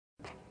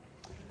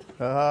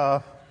Uh,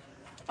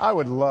 I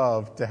would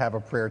love to have a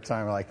prayer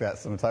time like that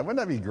sometime. Wouldn't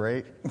that be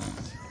great?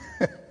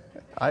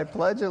 I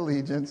pledge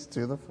allegiance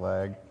to the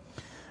flag.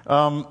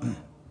 I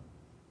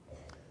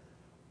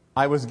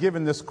was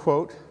given this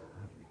quote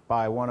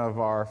by one of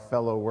our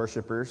fellow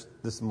worshipers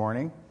this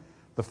morning.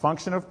 The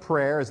function of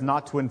prayer is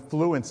not to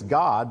influence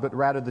God, but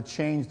rather to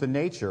change the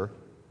nature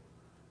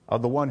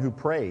of the one who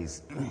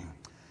prays.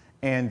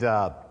 And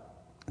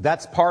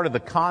that's part of the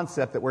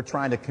concept that we're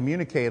trying to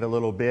communicate a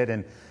little bit.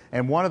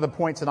 And one of the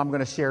points that I'm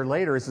going to share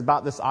later is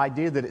about this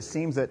idea that it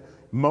seems that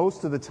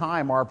most of the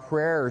time our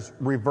prayers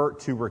revert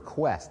to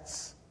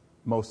requests.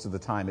 Most of the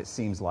time it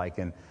seems like.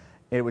 And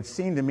it would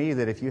seem to me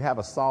that if you have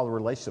a solid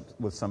relationship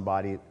with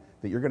somebody,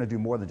 that you're going to do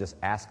more than just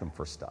ask them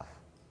for stuff,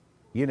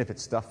 even if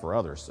it's stuff for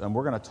others. And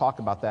we're going to talk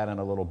about that in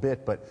a little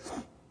bit. But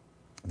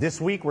this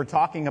week we're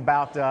talking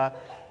about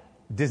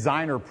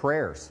designer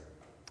prayers.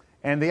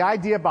 And the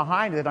idea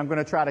behind it, I'm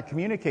going to try to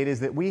communicate,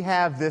 is that we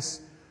have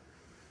this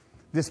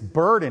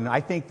burden,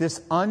 I think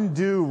this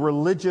undue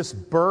religious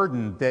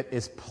burden that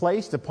is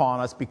placed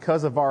upon us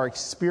because of our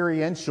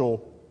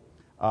experiential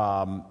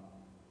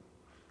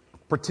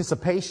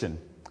participation,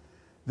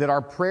 that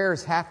our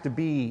prayers have to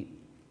be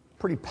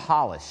pretty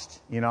polished,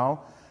 you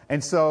know?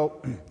 And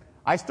so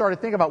I started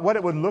thinking about what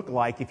it would look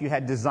like if you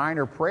had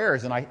designer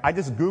prayers, and I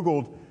just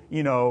Googled,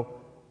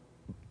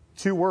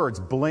 two words,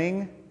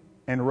 bling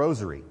and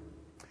rosary.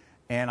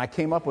 And I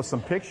came up with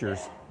some pictures.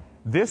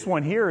 This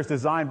one here is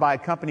designed by a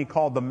company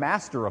called the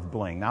Master of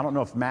Bling. Now, I don't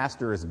know if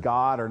Master is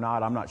God or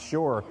not. I'm not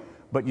sure.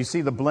 But you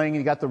see the bling, and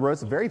you got the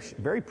rose. Very,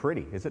 very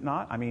pretty, is it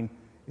not? I mean,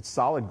 it's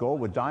solid gold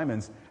with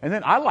diamonds. And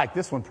then I like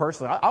this one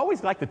personally. I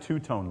always like the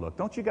two-tone look.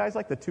 Don't you guys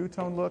like the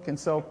two-tone look? And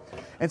so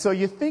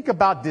you think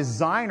about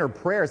designer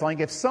prayers. Like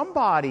if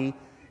somebody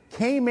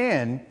came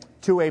in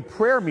to a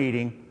prayer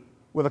meeting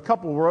with a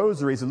couple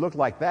rosaries that looked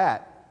like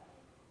that,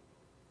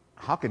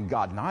 how can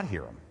God not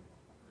hear them?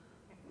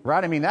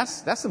 Right? I mean,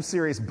 that's some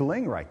serious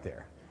bling right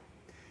there.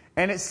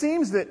 And it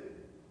seems that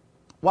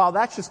while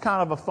that's just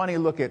kind of a funny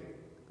look at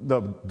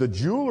the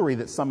jewelry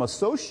that some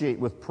associate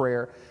with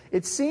prayer,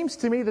 it seems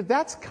to me that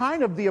that's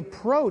kind of the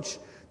approach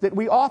that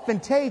we often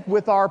take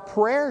with our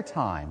prayer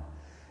time,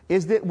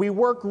 is that we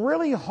work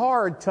really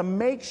hard to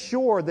make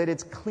sure that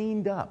it's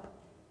cleaned up.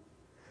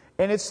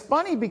 And it's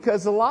funny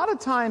because a lot of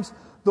times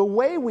the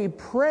way we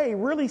pray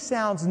really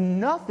sounds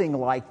nothing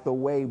like the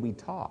way we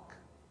talk.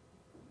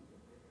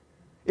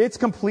 It's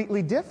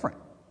completely different.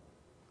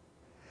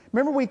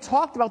 Remember, we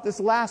talked about this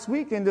last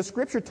week, and the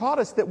Scripture taught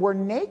us that we're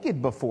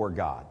naked before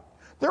God.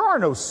 There are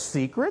no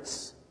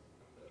secrets.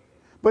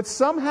 But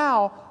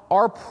somehow,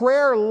 our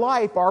prayer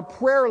life, our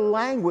prayer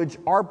language,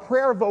 our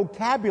prayer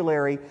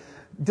vocabulary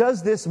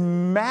does this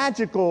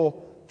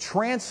magical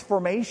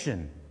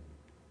transformation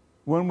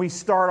when we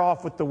start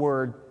off with the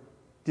word,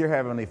 Dear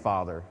Heavenly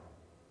Father.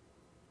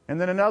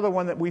 And then another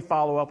one that we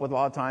follow up with a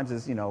lot of times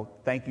is,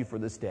 thank you for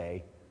this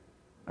day.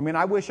 I mean,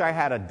 I wish I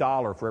had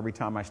 $1 for every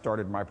time I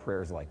started my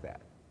prayers like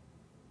that.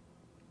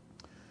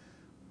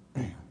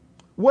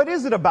 What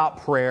is it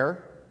about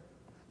prayer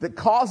that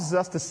causes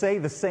us to say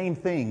the same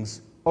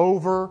things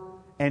over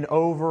and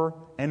over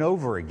and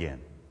over again?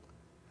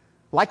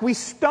 Like we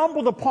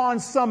stumbled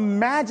upon some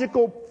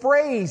magical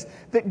phrase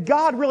that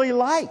God really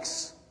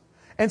likes.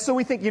 And so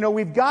we think,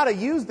 we've got to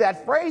use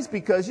that phrase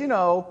because,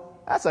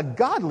 that's a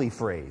godly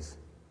phrase.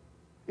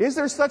 Is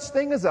there such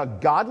thing as a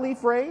godly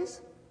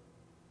phrase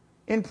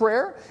in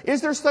prayer? Is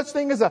there such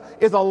thing as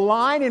a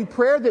line in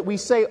prayer that we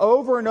say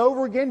over and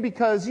over again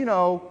because,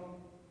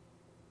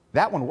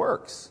 that one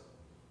works?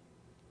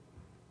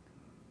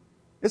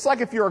 It's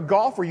like if you're a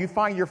golfer, you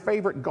find your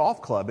favorite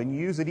golf club and you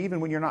use it even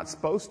when you're not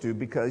supposed to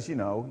because, you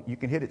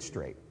can hit it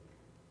straight.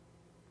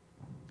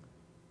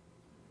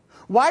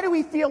 Why do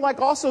we feel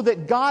like also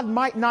that God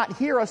might not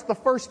hear us the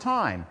first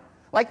time?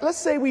 Like, let's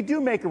say we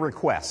do make a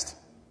request.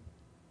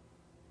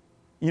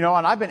 And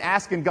I've been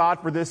asking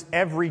God for this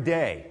every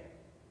day.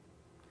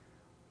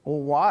 Well,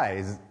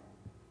 why?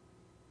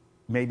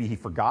 Maybe he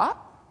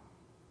forgot?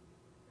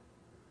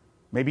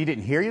 Maybe he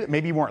didn't hear you?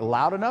 Maybe you weren't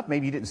loud enough?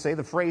 Maybe you didn't say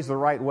the phrase the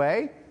right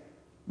way?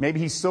 Maybe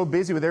he's so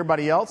busy with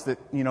everybody else that,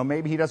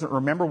 maybe he doesn't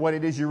remember what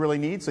it is you really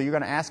need, so you're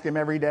going to ask him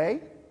every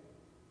day?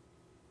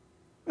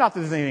 Not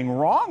that there's anything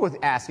wrong with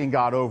asking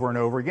God over and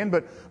over again,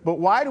 but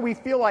why do we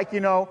feel like,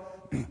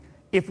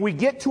 if we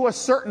get to a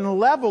certain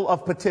level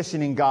of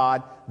petitioning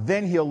God,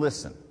 then he'll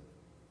listen?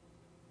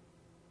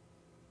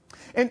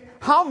 And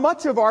how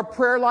much of our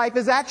prayer life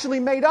is actually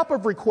made up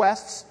of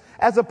requests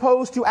as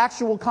opposed to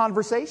actual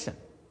conversation?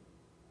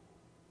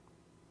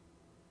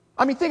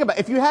 I mean, think about it.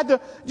 If you had to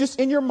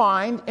just in your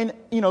mind and,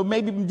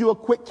 maybe do a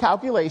quick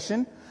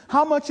calculation,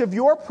 how much of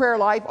your prayer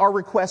life are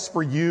requests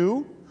for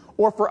you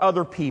or for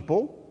other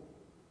people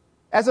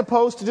as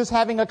opposed to just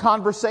having a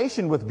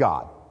conversation with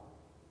God?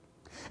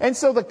 And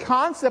so the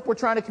concept we're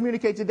trying to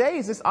communicate today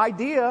is this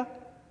idea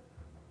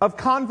of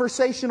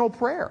conversational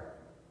prayer.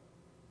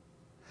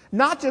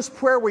 Not just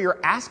prayer where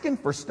you're asking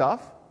for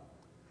stuff.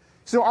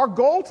 So our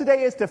goal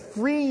today is to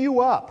free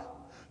you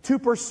up to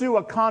pursue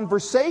a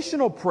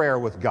conversational prayer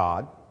with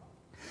God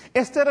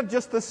Instead of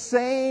just the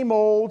same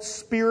old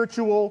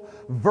spiritual,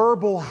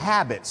 verbal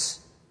habits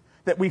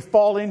that we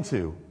fall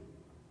into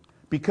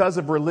because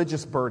of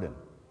religious burden.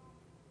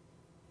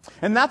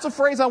 And that's a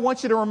phrase I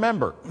want you to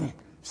remember.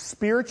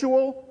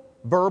 Spiritual,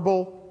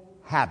 verbal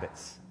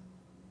habits.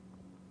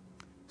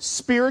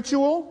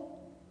 Spiritual,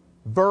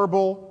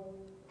 verbal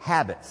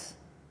habits.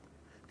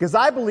 Because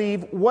I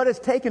believe what has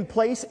taken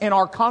place in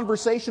our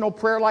conversational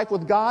prayer life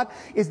with God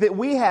is that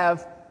we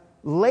have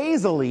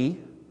lazily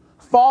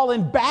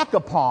fallen back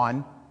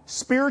upon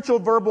spiritual,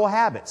 verbal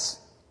habits.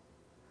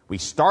 We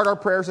start our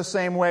prayers the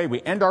same way.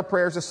 We end our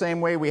prayers the same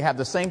way. We have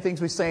the same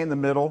things we say in the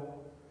middle.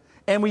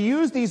 And we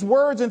use these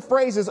words and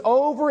phrases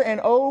over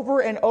and over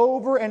and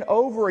over and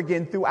over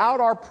again throughout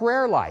our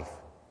prayer life.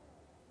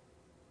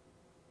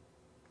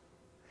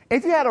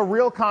 If you had a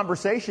real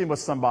conversation with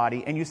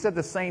somebody and you said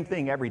the same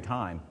thing every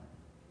time,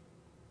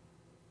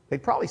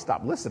 they'd probably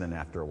stop listening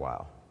after a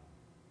while.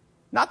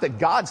 Not that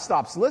God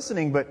stops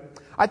listening, but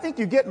I think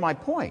you get my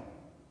point.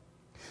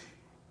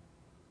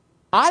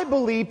 I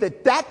believe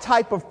that that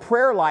type of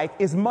prayer life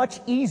is much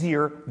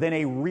easier than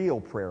a real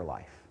prayer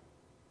life.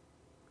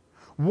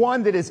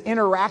 One that is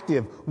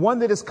interactive, one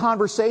that is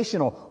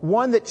conversational,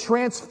 one that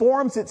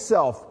transforms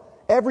itself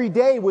every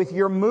day with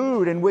your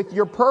mood and with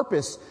your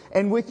purpose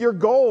and with your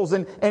goals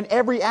and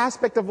every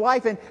aspect of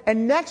life.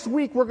 And next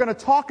week we're going to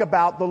talk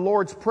about the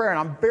Lord's Prayer. And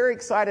I'm very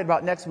excited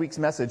about next week's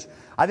message.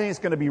 I think it's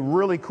going to be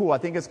really cool. I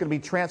think it's going to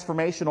be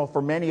transformational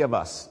for many of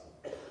us.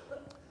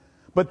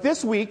 But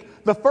this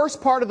week, the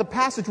first part of the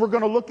passage we're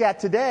going to look at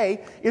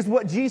today is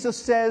what Jesus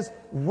says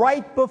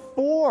right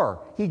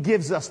before he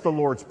gives us the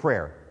Lord's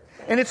Prayer.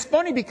 And it's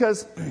funny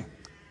because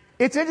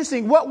it's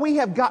interesting. What we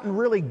have gotten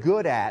really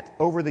good at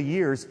over the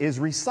years is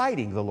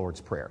reciting the Lord's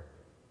Prayer.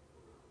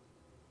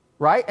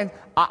 Right? And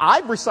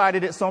I've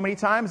recited it so many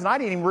times and I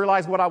didn't even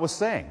realize what I was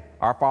saying.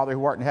 Our Father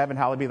who art in heaven,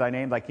 hallowed be thy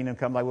name. Thy kingdom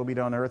come, thy will be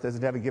done on earth as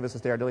in heaven. Give us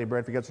this day our daily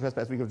bread. Forgive us our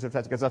trespasses, we forgive us our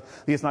trespasses against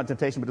us. Lead us not into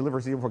temptation, but deliver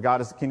us from evil. For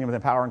God is the kingdom and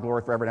the power and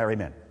glory forever and ever.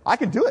 Amen. I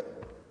can do it.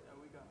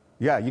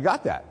 Yeah, you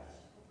got that.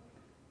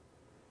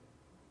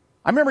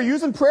 I remember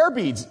using prayer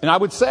beads, and I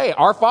would say,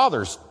 Our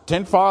Fathers,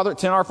 10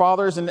 Our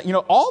Fathers, and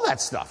all that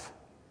stuff.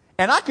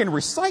 And I can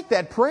recite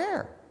that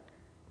prayer.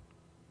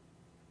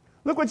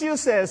 Look what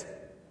Jesus says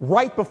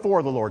right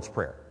before the Lord's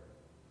Prayer.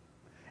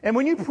 And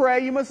when you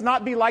pray, you must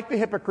not be like the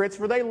hypocrites,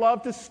 for they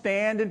love to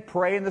stand and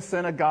pray in the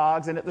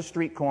synagogues and at the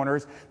street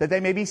corners, that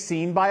they may be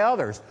seen by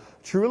others.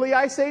 Truly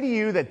I say to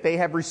you that they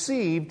have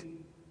received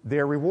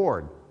their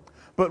reward.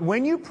 But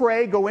when you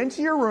pray, go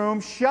into your room,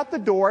 shut the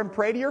door, and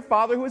pray to your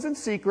Father who is in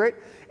secret,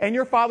 and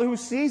your Father who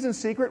sees in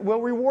secret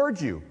will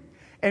reward you.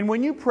 And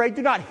when you pray,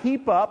 do not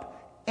heap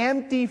up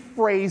empty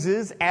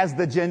phrases as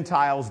the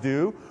Gentiles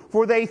do,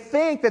 for they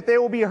think that they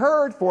will be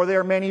heard for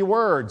their many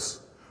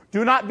words.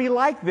 Do not be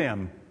like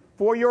them,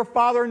 for your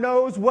Father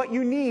knows what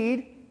you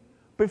need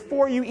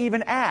before you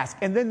even ask.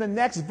 And then the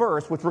next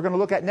verse, which we're going to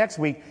look at next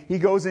week, he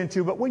goes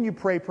into, but when you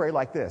pray, pray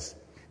like this.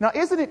 Now,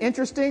 isn't it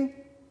interesting?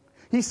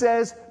 He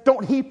says,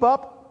 don't heap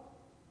up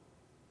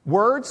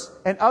words,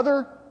 and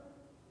other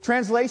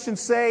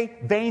translations say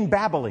vain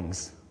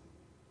babblings.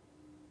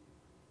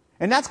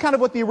 And that's kind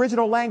of what the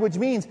original language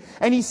means.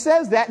 And he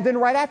says that, and then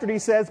right after it he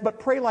says, but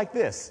pray like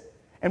this.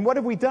 And what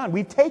have we done?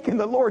 We've taken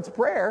the Lord's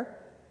Prayer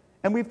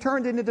and we've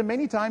turned it into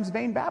many times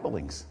vain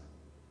babblings.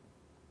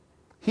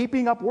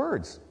 Heaping up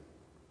words.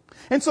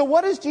 And so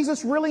what does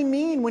Jesus really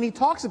mean when he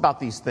talks about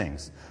these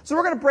things? So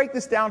we're going to break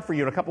this down for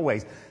you in a couple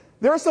ways.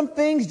 There are some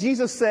things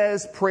Jesus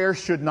says prayer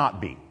should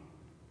not be.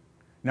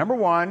 Number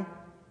one,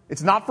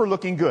 it's not for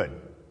looking good.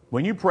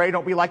 When you pray,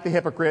 don't be like the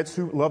hypocrites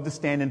who love to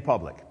stand in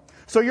public.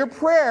 So your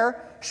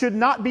prayer should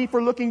not be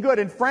for looking good.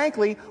 And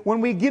frankly, when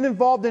we get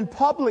involved in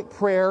public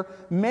prayer,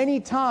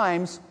 many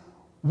times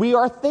we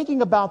are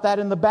thinking about that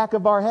in the back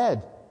of our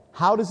head.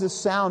 How does this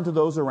sound to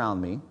those around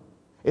me?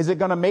 Is it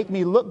going to make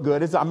me look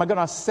good? Am I going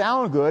to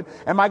sound good?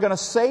 Am I going to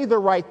say the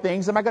right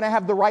things? Am I going to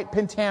have the right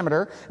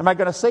pentameter? Am I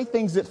going to say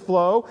things that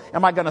flow?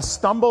 Am I going to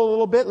stumble a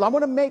little bit? I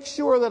want to make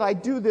sure that I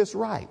do this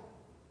right.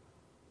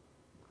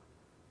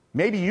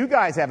 Maybe you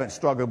guys haven't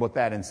struggled with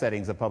that in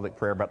settings of public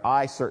prayer, but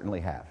I certainly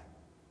have.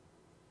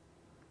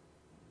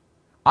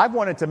 I've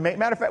wanted to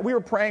matter of fact, we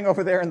were praying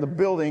over there in the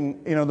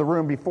building, the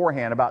room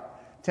beforehand,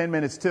 about 10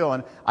 minutes till,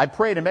 and I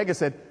prayed, and Megan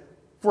said,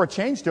 for a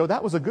change, Joe,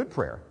 that was a good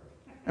prayer.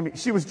 I mean,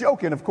 she was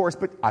joking, of course,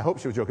 but I hope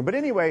she was joking. But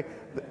anyway,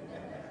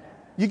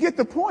 you get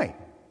the point.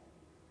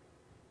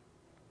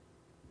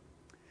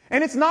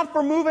 And it's not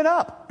for moving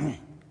up.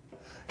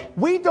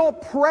 We don't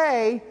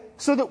pray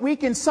so that we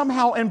can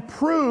somehow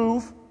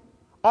improve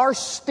our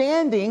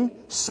standing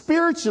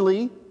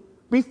spiritually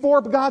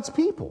before God's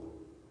people.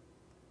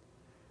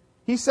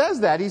 He says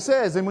that. He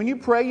says, and when you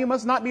pray, you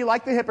must not be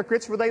like the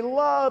hypocrites, for they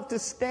love to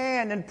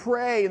stand and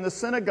pray in the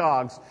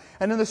synagogues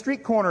and in the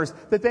street corners,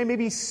 that they may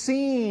be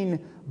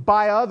seen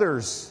by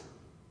others.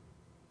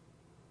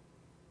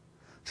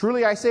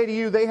 Truly, I say to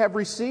you, they have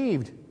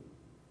received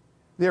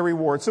their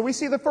reward. So we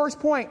see the first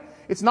point.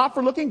 It's not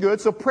for looking good.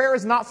 So prayer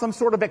is not some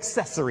sort of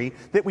accessory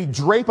that we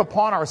drape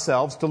upon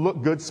ourselves to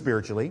look good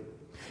spiritually.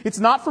 It's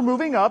not for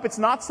moving up. It's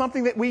not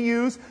something that we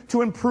use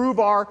to improve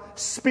our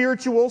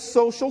spiritual,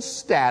 social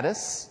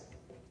status.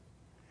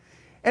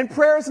 And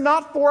prayer is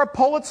not for a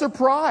Pulitzer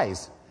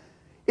Prize.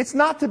 It's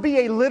not to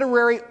be a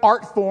literary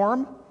art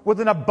form with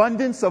an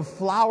abundance of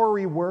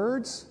flowery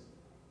words.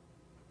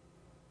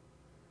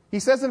 He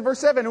says in verse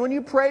 7, when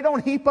you pray,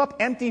 don't heap up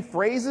empty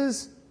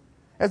phrases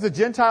as the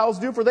Gentiles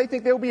do, for they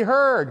think they will be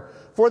heard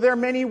for their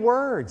many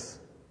words.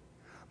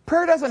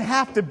 Prayer doesn't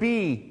have to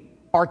be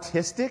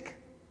artistic.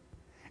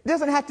 It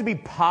doesn't have to be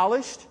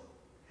polished.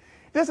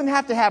 It doesn't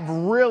have to have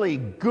really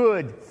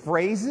good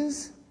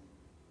phrases.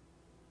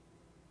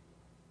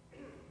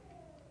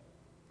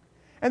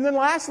 And then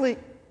lastly,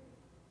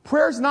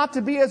 prayer is not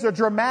to be as a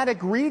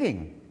dramatic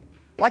reading,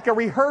 like a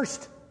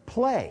rehearsed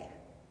play.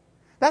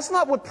 That's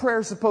not what prayer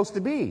is supposed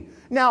to be.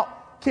 Now,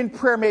 can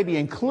prayer maybe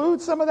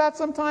include some of that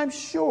sometimes?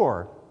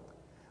 Sure.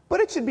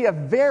 But it should be a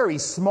very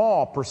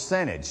small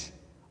percentage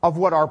of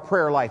what our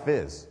prayer life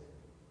is.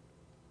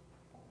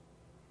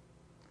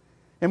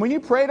 And when you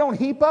pray, don't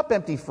heap up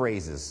empty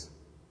phrases.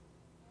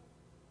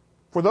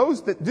 For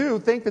those that do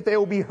think that they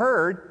will be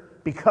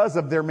heard because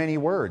of their many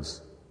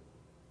words.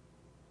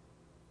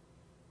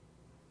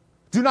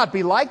 Do not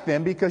be like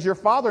them, because your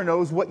Father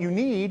knows what you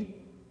need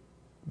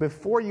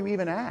before you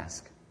even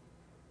ask.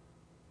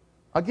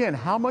 Again,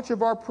 how much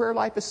of our prayer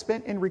life is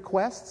spent in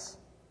requests?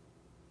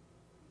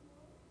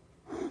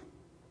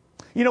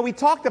 You know, we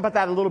talked about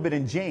that a little bit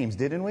in James,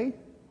 didn't we?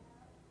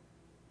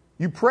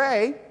 You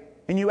pray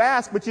and you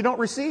ask, but you don't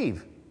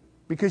receive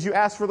because you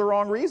ask for the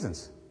wrong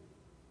reasons.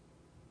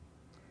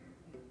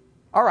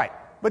 All right,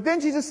 but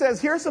then Jesus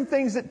says, here are some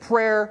things that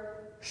prayer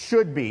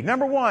should be.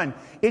 Number one,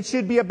 it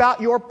should be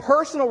about your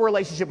personal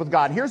relationship with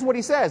God. Here's what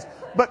he says.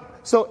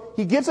 So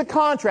he gives a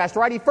contrast,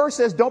 right? He first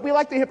says, don't be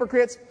like the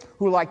hypocrites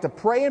who like to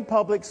pray in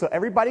public so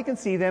everybody can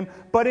see them.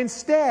 But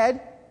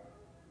instead,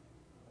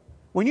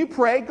 when you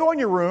pray, go in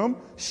your room,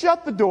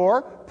 shut the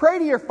door, pray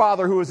to your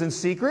Father who is in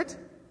secret.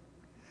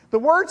 The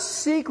word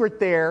secret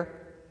there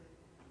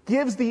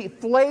gives the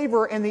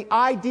flavor and the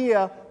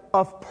idea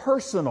of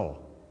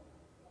personal,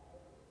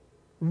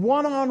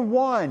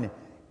 one-on-one,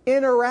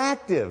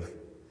 interactive.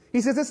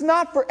 He says it's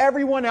not for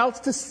everyone else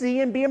to see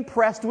and be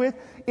impressed with.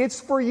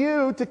 It's for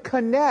you to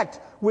connect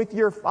with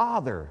your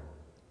Father.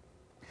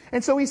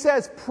 And so he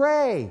says,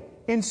 pray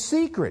in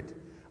secret.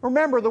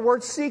 Remember the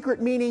word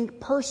secret meaning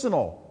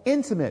personal,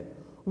 intimate,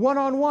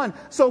 one-on-one.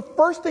 So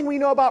first thing we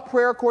know about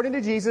prayer according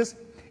to Jesus,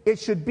 it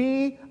should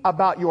be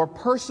about your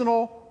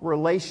personal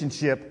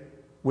relationship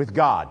with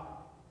God.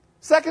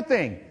 Second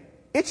thing,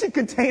 it should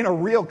contain a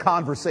real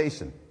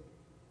conversation.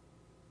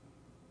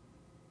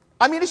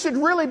 I mean, it should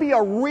really be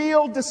a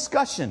real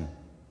discussion.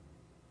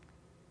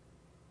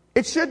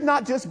 It should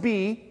not just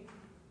be,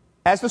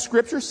 as the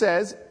Scripture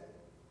says,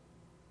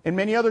 in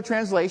many other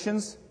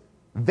translations,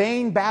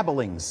 vain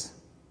babblings.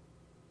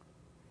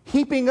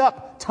 Heaping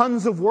up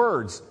tons of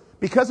words.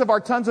 Because of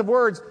our tons of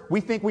words, we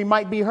think we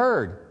might be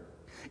heard.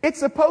 It's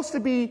supposed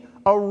to be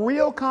a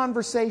real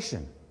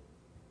conversation.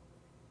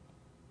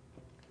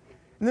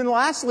 And then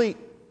lastly,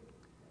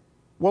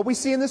 what we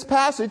see in this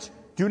passage,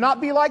 do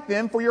not be like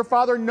them, for your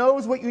Father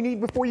knows what you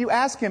need before you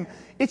ask Him.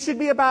 It should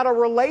be about a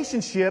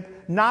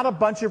relationship, not a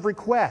bunch of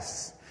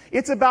requests.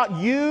 It's about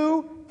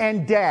you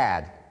and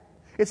Dad.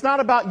 It's not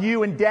about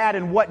you and Dad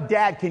and what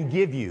Dad can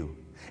give you.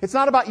 It's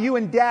not about you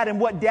and Dad and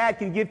what Dad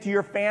can give to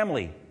your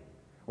family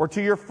or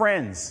to your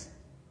friends.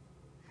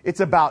 It's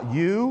about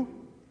you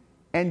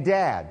and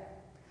Dad.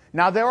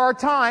 Now, there are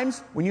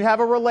times when you have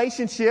a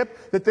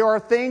relationship that there are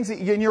things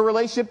in your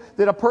relationship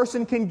that a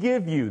person can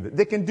give you,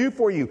 that can do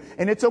for you.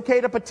 And it's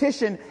okay to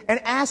petition and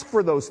ask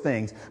for those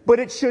things. But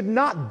it should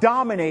not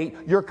dominate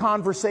your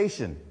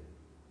conversation.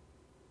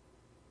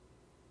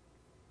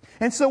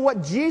 And so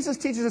what Jesus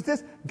teaches us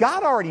this,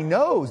 God already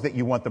knows that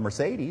you want the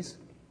Mercedes.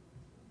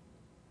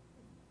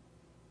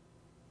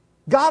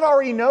 God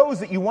already knows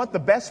that you want the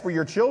best for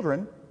your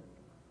children.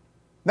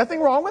 Nothing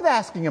wrong with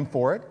asking Him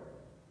for it.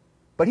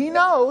 But He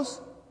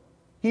knows.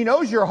 He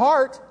knows your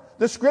heart.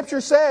 The Scripture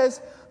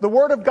says the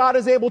Word of God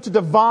is able to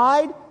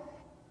divide,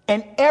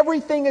 and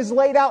everything is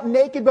laid out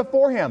naked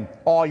before Him.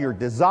 All your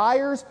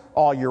desires,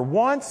 all your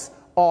wants,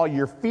 all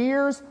your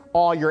fears,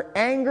 all your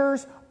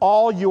angers,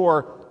 all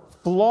your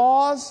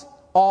flaws,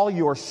 all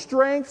your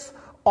strengths,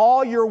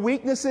 all your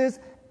weaknesses,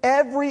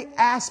 every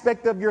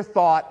aspect of your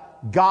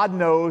thought, God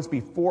knows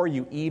before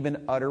you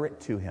even utter it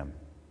to Him.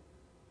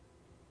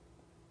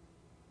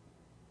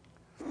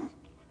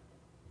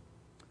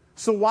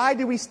 So why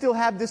do we still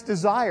have this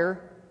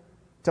desire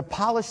to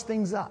polish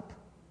things up?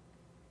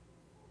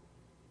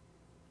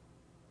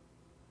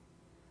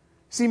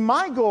 See,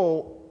 my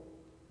goal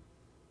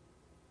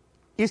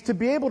is to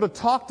be able to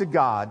talk to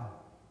God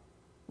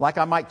like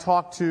I might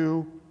talk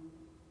to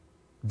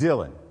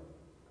Dylan,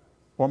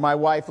 or my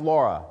wife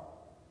Laura,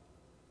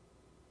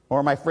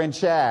 or my friend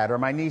Chad, or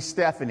my niece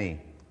Stephanie,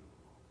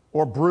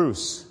 or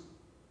Bruce,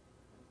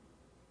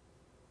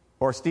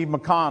 or Steve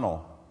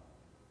McConnell.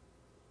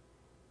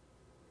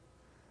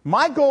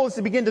 My goal is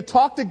to begin to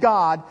talk to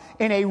God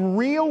in a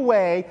real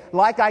way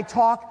like I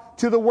talk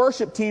to the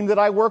worship team that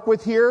I work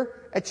with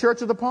here at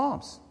Church of the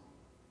Palms,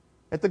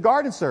 at the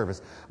garden service.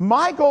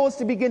 My goal is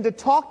to begin to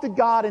talk to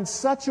God in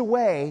such a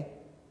way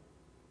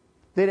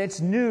that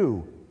it's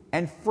new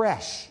and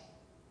fresh.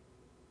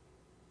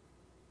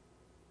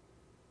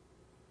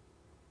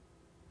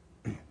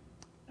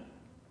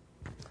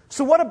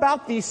 So what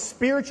about these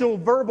spiritual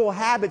verbal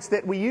habits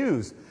that we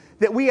use,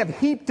 that we have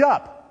heaped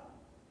up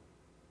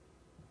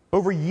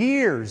over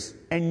years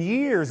and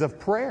years of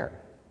prayer?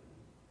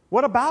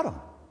 What about them?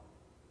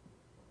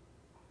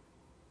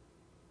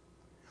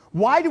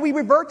 Why do we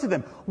revert to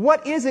them?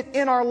 What is it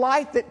in our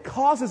life that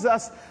causes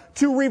us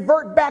to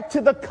revert back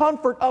to the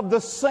comfort of the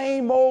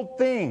same old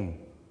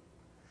thing?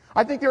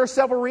 I think there are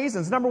several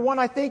reasons. Number one,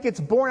 I think it's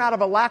born out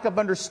of a lack of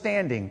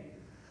understanding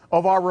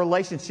of our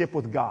relationship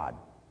with God.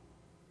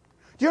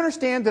 Do you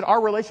understand that our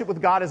relationship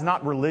with God is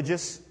not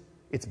religious?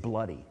 It's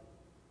bloody.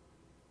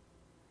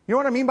 You know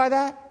what I mean by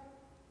that?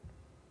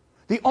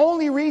 The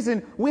only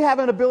reason we have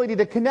an ability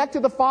to connect to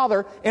the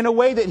Father in a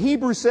way that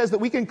Hebrews says that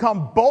we can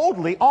come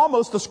boldly,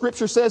 almost the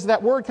Scripture says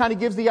that word kind of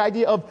gives the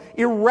idea of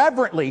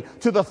irreverently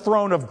to the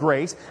throne of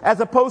grace, as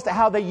opposed to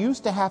how they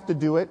used to have to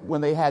do it when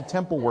they had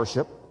temple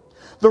worship.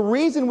 The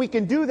reason we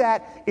can do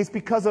that is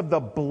because of the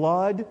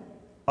blood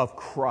of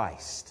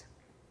Christ.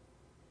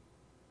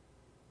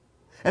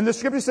 And the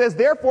Scripture says,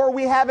 therefore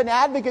we have an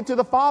advocate to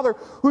the Father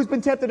who's been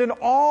tempted in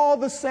all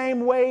the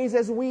same ways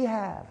as we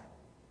have.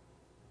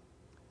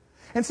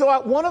 And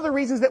so one of the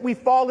reasons that we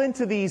fall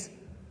into these,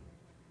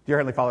 dear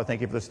Heavenly Father,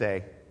 thank you for this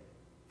day,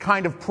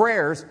 kind of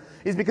prayers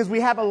is because we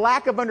have a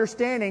lack of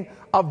understanding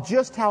of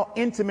just how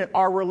intimate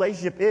our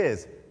relationship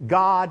is.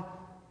 God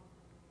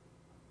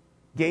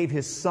gave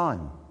His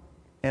Son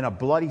in a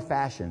bloody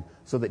fashion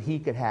so that He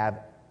could have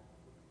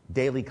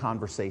daily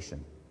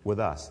conversation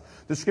with us.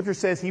 The Scripture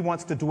says He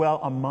wants to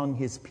dwell among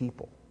His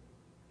people.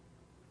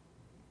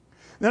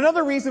 Now,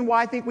 another reason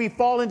why I think we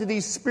fall into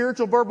these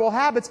spiritual verbal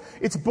habits,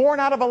 it's born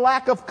out of a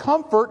lack of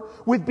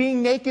comfort with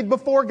being naked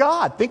before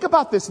God. Think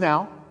about this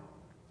now.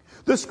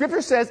 The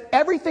Scripture says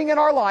everything in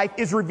our life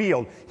is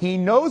revealed. He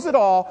knows it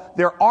all.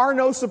 There are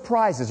no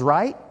surprises,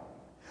 right?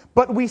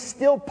 But we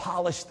still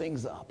polish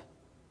things up.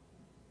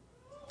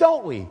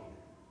 Don't we?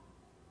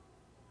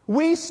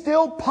 We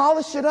still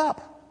polish it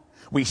up.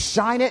 We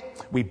shine it,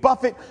 we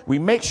buff it, we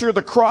make sure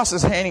the cross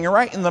is hanging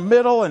right in the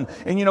middle, and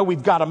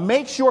we've got to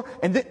make sure,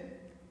 and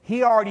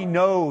He already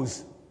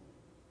knows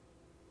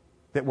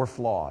that we're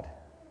flawed.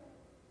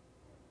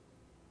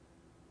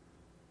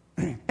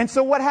 And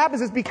so what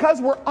happens is because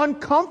we're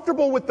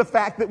uncomfortable with the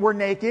fact that we're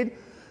naked,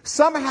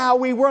 somehow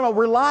we want to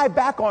rely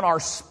back on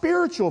our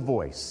spiritual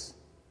voice.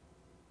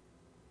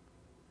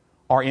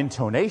 Our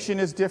intonation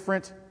is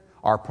different.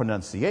 Our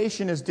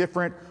pronunciation is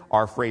different.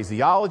 Our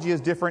phraseology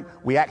is different.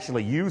 We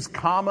actually use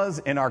commas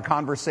in our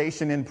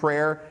conversation in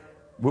prayer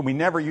when we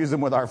never use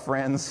them with our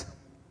friends.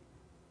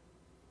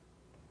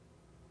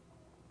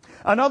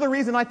 Another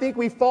reason I think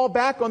we fall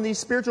back on these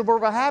spiritual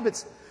verbal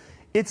habits,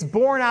 it's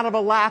born out of a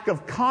lack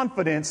of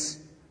confidence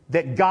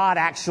that God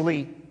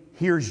actually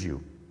hears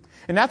you.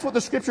 And that's what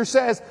the Scripture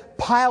says,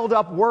 piled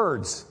up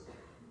words.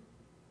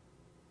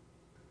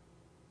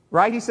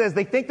 Right? He says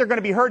they think they're going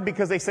to be heard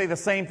because they say the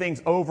same things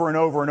over and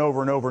over and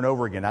over and over and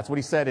over again. That's what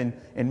He said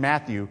in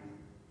Matthew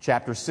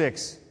chapter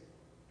 6,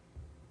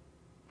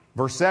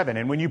 verse 7.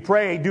 And when you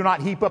pray, do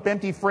not heap up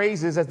empty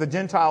phrases as the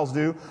Gentiles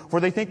do,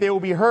 for they think they will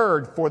be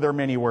heard for their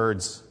many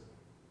words.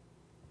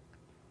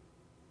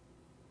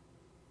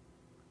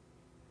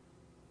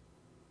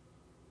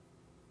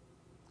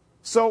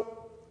 So,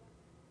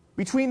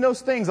 between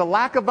those things, a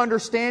lack of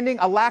understanding,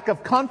 a lack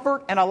of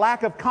comfort, and a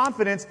lack of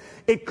confidence,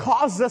 it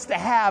causes us to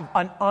have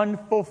an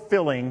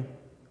unfulfilling,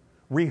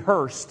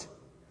 rehearsed,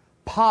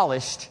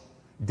 polished,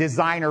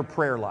 designer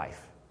prayer life.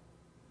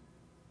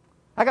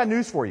 I got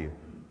news for you.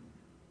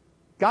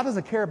 God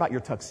doesn't care about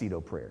your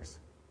tuxedo prayers.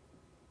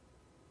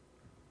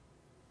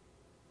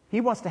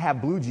 He wants to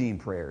have blue jean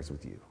prayers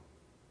with you.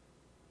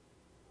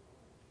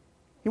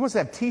 He wants to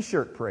have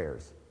t-shirt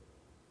prayers,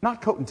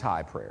 not coat and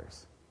tie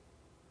prayers.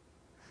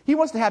 He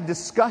wants to have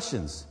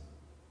discussions,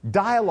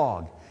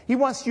 dialogue. He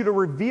wants you to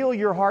reveal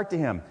your heart to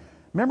Him.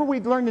 Remember we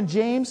learned in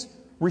James,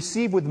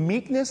 receive with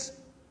meekness.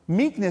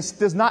 Meekness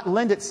does not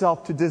lend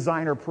itself to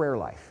designer prayer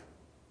life.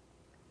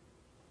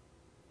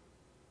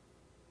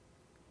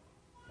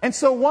 And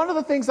so one of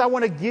the things I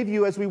want to give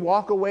you as we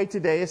walk away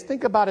today is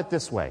think about it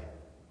this way.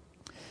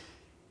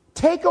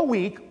 Take a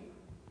week.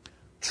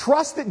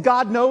 Trust that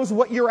God knows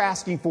what you're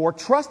asking for.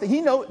 Trust that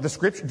He knows the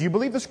Scripture. Do you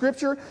believe the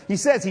Scripture? He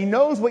says He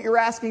knows what you're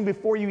asking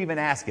before you even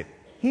ask it.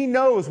 He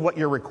knows what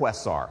your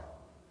requests are.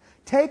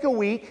 Take a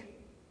week.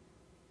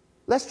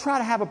 Let's try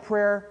to have a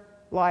prayer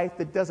life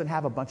that doesn't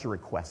have a bunch of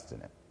requests in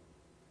it.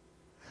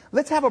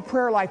 Let's have a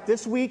prayer life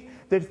this week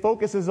that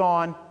focuses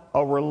on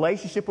a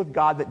relationship with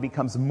God that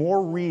becomes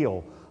more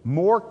real,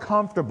 more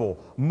comfortable,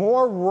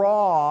 more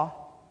raw,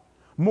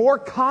 more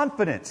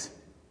confident,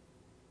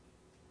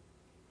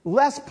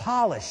 less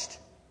polished.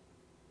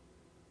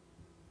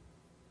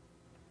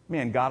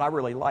 Man, God, I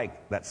really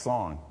like that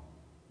song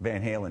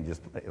Van Halen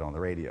just played on the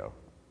radio.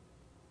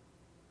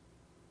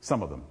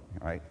 Some of them,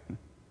 right?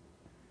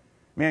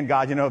 Man,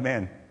 God, you know,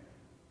 man,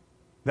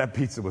 that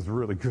pizza was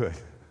really good.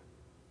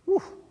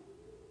 Whew.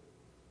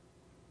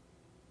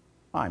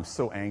 I'm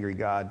so angry,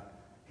 God.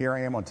 Here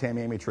I am on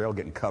Tamiami Trail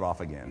getting cut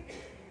off again.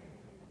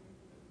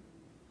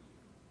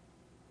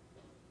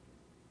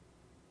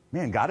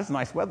 Man, God, it's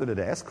nice weather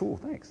today. That's cool.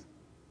 Thanks.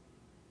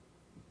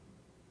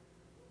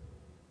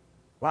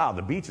 Wow,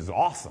 the beach is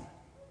awesome.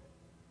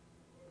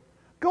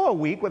 Go a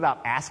week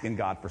without asking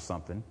God for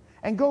something,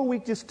 and go a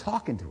week just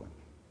talking to Him.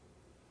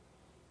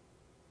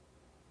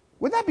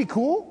 Wouldn't that be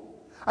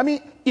cool? I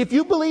mean, if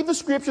you believe the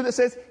scripture that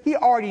says He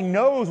already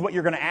knows what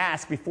you're going to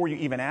ask before you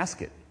even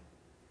ask it.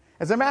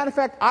 As a matter of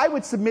fact, I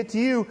would submit to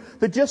you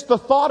that just the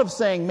thought of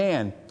saying,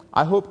 man,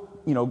 I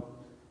hope,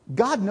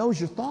 God knows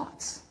your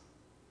thoughts.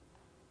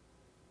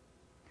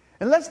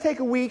 And let's take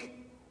a week,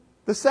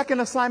 the second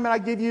assignment I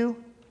give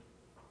you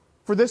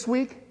for this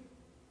week.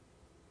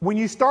 When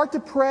you start to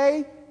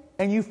pray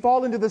and you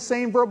fall into the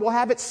same verbal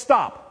habit,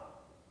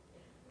 stop.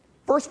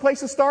 First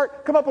place to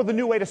start, come up with a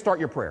new way to start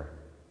your prayer.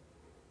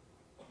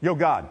 Yo,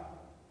 God.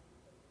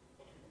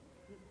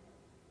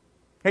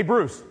 Hey,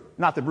 Bruce.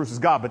 Not that Bruce is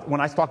God, but when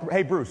I talk,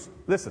 hey, Bruce,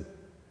 listen.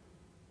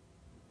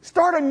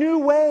 Start a new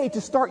way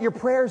to start your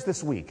prayers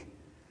this week.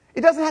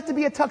 It doesn't have to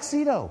be a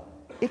tuxedo.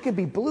 It could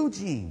be blue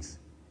jeans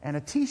and a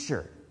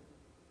t-shirt.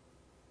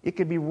 It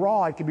could be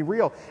raw. It could be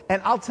real.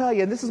 And I'll tell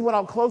you, and this is what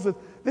I'll close with.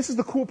 This is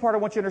the cool part I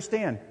want you to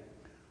understand.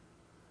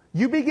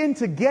 You begin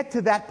to get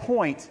to that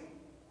point,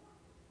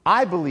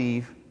 I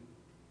believe,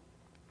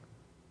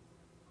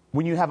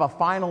 when you have a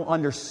final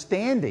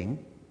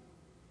understanding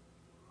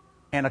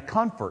and a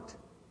comfort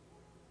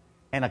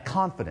and a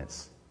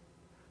confidence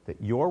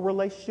that your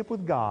relationship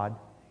with God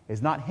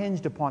is not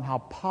hinged upon how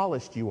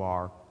polished you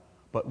are,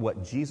 but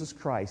what Jesus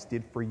Christ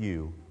did for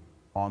you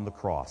on the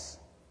cross.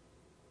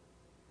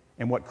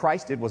 And what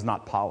Christ did was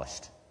not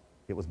polished.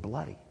 It was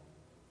bloody.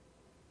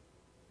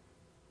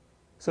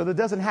 So there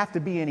doesn't have to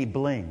be any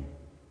bling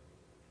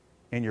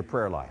in your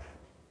prayer life.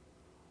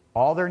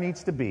 All there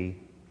needs to be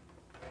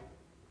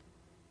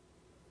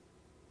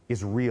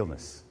is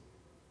realness,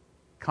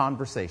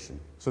 conversation.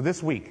 So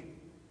this week,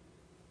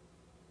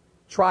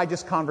 try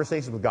just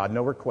conversations with God,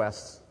 no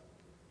requests,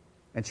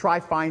 and try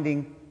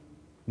finding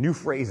new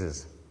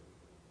phrases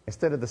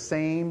instead of the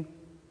same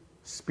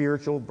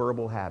spiritual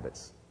verbal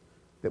habits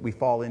that we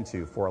fall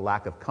into for a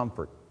lack of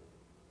comfort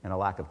and a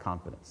lack of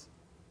confidence.